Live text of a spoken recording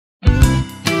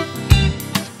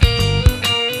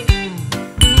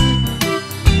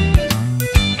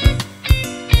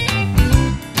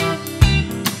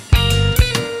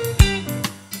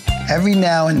Every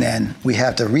now and then, we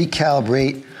have to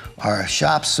recalibrate our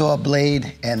shop saw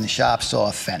blade and the shop saw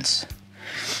fence.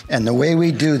 And the way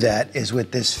we do that is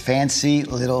with this fancy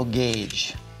little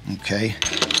gauge, okay?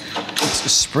 It's a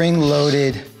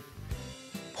spring-loaded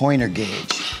pointer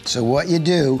gauge. So what you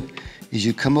do is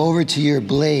you come over to your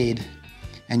blade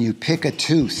and you pick a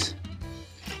tooth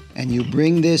and you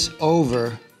bring this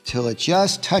over till it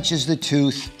just touches the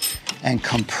tooth and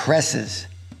compresses.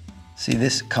 See,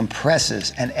 this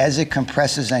compresses, and as it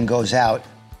compresses and goes out,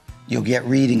 you'll get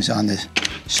readings on the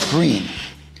screen.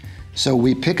 So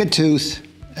we pick a tooth,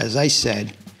 as I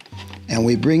said, and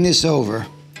we bring this over,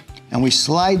 and we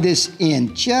slide this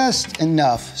in just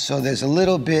enough so there's a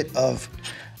little bit of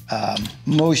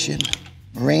motion,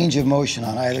 range of motion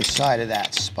on either side of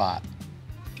that spot.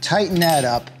 Tighten that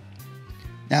up.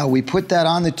 Now we put that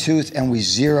on the tooth and we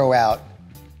zero out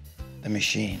the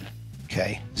machine,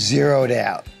 okay? Zero it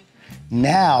out.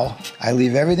 Now, I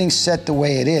leave everything set the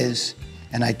way it is,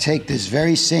 and I take this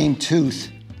very same tooth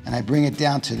and I bring it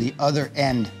down to the other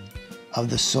end of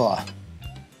the saw.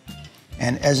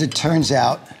 And as it turns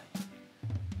out,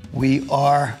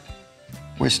 we're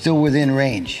still within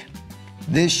range.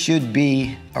 This should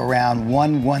be around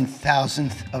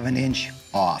 1/1000th of an inch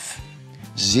off.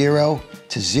 0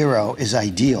 to 0 is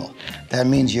ideal. That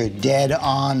means you're dead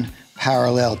on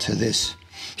parallel to this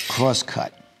cross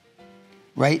cut.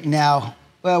 Right now,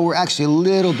 well, we're actually a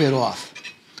little bit off.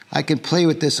 I can play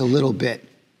with this a little bit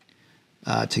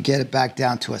to get it back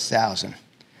down to 1000.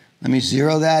 Let me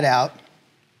zero that out,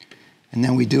 and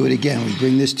then we do it again. We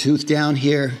bring this tooth down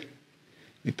here.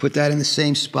 We put that in the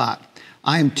same spot.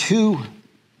 I'm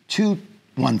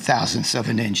 2/1000ths of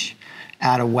an inch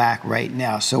out of whack right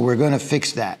now, so we're gonna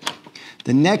fix that.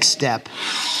 The next step,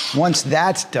 once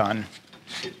that's done,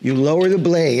 you lower the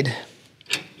blade,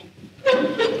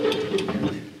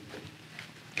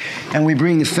 and we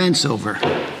bring the fence over.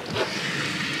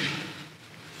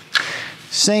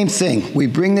 Same thing, we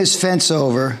bring this fence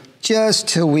over just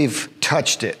till we've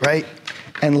touched it, right?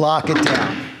 And lock it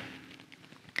down.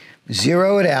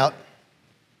 Zero it out,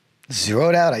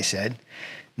 I said.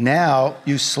 Now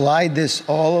you slide this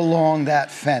all along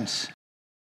that fence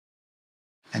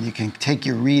and you can take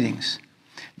your readings.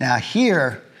 Now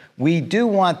here, we do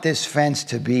want this fence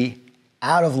to be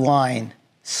out of line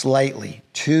slightly,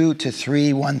 2 to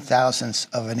 3/1000ths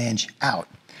of an inch out,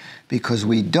 because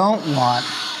we don't want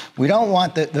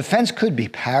the fence could be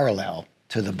parallel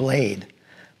to the blade,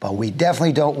 but we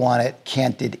definitely don't want it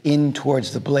canted in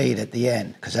towards the blade at the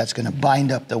end, because that's gonna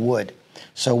bind up the wood.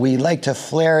 So we like to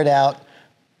flare it out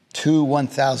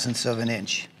 2/1000ths of an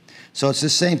inch. So it's the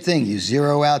same thing, you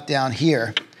zero out down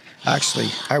here.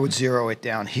 Actually, I would zero it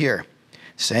down here.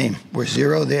 Same, we're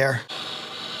 0 there.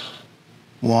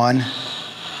 1.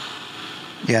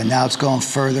 Yeah, now it's going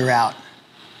further out.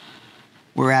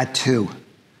 We're at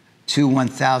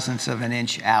 2/1000ths of an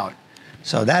inch out.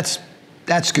 So that's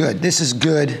good. This is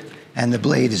good, and the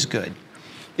blade is good.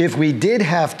 If we did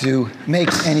have to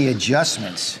make any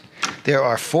adjustments, there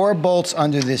are 4 bolts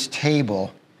under this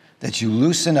table that you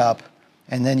loosen up,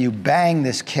 and then you bang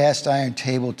this cast iron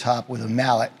tabletop with a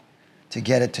mallet to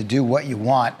get it to do what you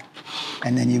want,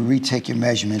 and then you retake your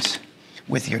measurements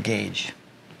with your gauge.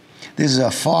 This is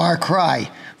a far cry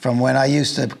from when I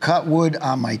used to cut wood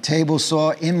on my table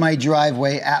saw in my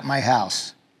driveway at my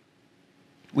house.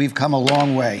 We've come a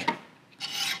long way.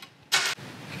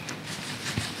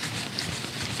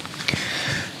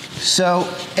 So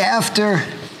after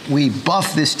we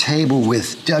buff this table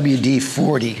with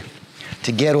WD-40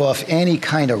 to get off any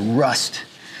kind of rust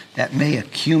that may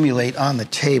accumulate on the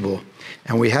table,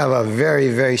 and we have a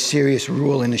very, very serious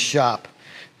rule in the shop: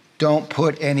 don't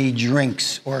put any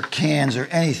drinks or cans or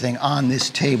anything on this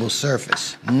table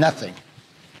surface. Nothing.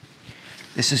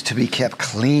 This is to be kept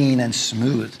clean and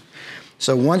smooth.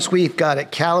 So once we've got it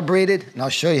calibrated, and I'll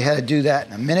show you how to do that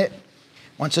in a minute,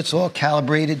 once it's all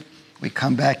calibrated, we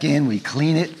come back in, we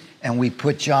clean it, and we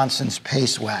put Johnson's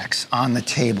paste wax on the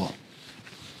table.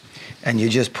 And you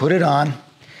just put it on,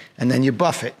 and then you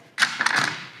buff it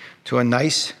to a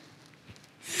nice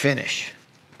finish.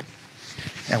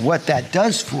 And what that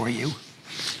does for you,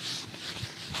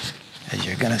 as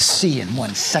you're gonna see in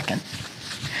 1 second.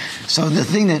 So the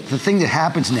thing that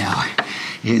happens now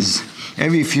is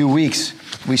every few weeks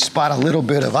we spot a little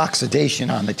bit of oxidation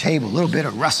on the table, a little bit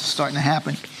of rust starting to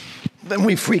happen. Then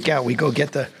we freak out, we go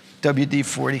get the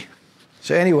WD-40.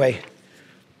 So anyway,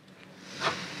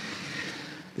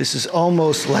 this is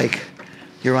almost like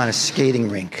you're on a skating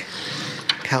rink.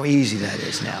 Look how easy that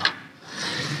is now.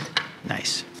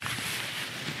 Nice.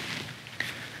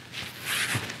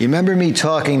 You remember me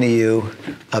talking to you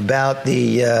about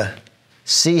the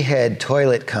Seahead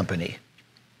Toilet Company,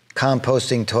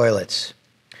 composting toilets.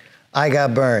 I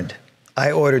got burned.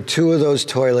 I ordered 2 of those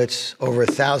toilets, over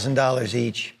 $1,000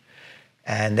 each,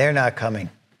 and they're not coming.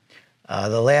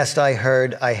 The last I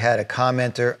heard, I had a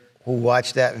commenter who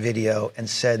watched that video and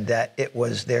said that it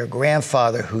was their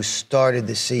grandfather who started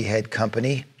the Seahead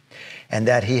Company and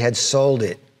that he had sold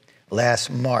it last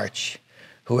March.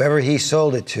 Whoever he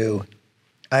sold it to,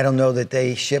 I don't know that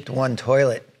they shipped 1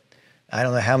 toilet. I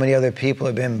don't know how many other people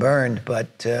have been burned,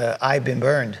 but I've been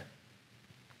burned.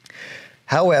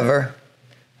 However,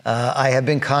 I have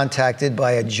been contacted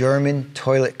by a German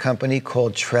toilet company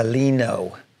called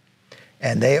Trellino,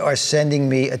 and they are sending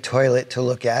me a toilet to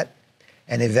look at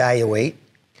and evaluate.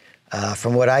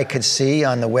 From what I could see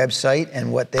on the website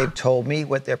and what they've told me,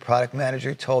 what their product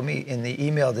manager told me in the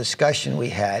email discussion we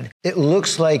had, it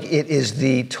looks like it is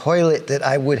the toilet that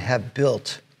I would have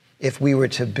built if we were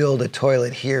to build a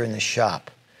toilet here in the shop.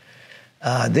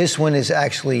 This one is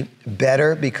actually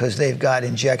better because they've got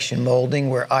injection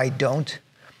molding where I don't.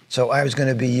 So I was going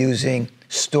to be using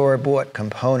store-bought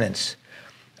components.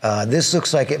 This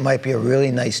looks like it might be a really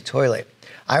nice toilet.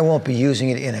 I won't be using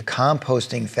it in a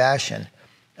composting fashion.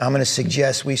 I'm going to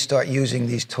suggest we start using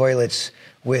these toilets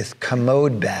with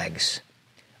commode bags,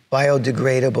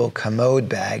 biodegradable commode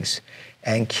bags,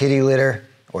 and kitty litter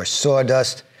or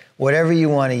sawdust, whatever you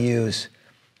want to use.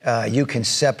 You can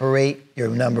separate your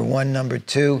number 1, number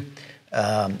 2.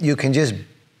 You can just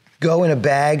go in a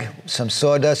bag, some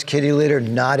sawdust, kitty litter,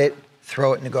 knot it,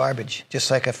 throw it in the garbage,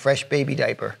 just like a fresh baby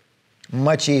diaper.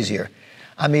 Much easier.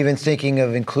 I'm even thinking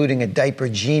of including a diaper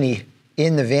genie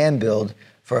in the van build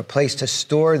for a place to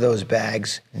store those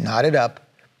bags, knot it up,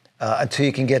 until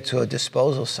you can get to a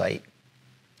disposal site.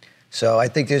 So I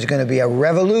think there's going to be a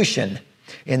revolution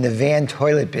in the van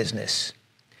toilet business.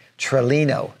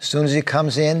 Trellino. As soon as it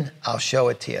comes in, I'll show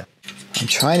it to you. I'm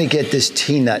trying to get this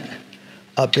T-nut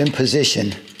up in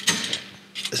position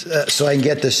so I can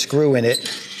get the screw in it,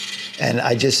 and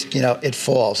I just, it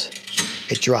falls.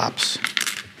 It drops.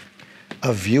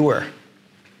 A viewer,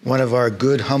 one of our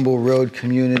good Humble Road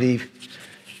community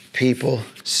people,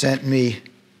 sent me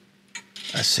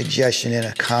a suggestion in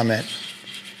a comment.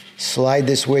 Slide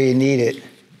this where you need it,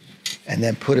 and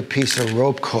then put a piece of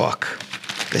rope caulk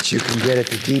that you can get at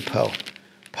the depot.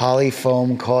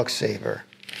 Polyfoam caulk saver.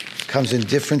 Comes in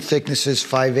different thicknesses,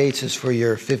 5/8 is for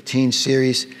your 15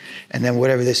 series, and then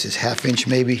whatever this is, 1/2 inch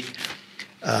maybe.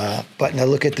 But now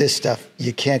look at this stuff.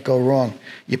 You can't go wrong.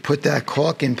 You put that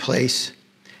caulk in place,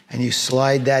 and you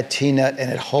slide that T-nut, and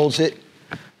it holds it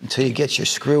until you get your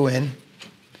screw in,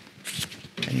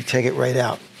 and you take it right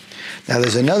out. Now,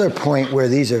 there's another point where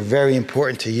these are very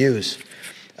important to use,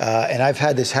 and I've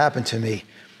had this happen to me.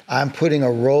 I'm putting a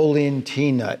roll-in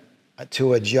T-nut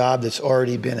to a job that's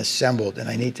already been assembled, and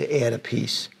I need to add a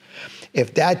piece.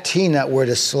 If that T-nut were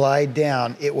to slide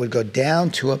down, it would go down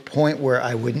to a point where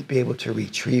I wouldn't be able to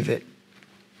retrieve it.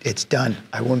 It's done.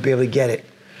 I wouldn't be able to get it.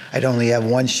 I'd only have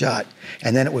 1 shot,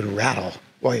 and then it would rattle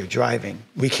while you're driving.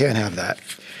 We can't have that.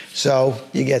 So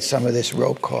you get some of this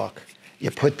rope caulk. You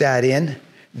put that in,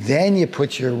 then you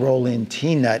put your roll-in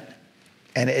T-nut,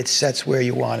 and it sets where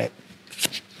you want it.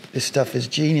 This stuff is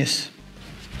genius.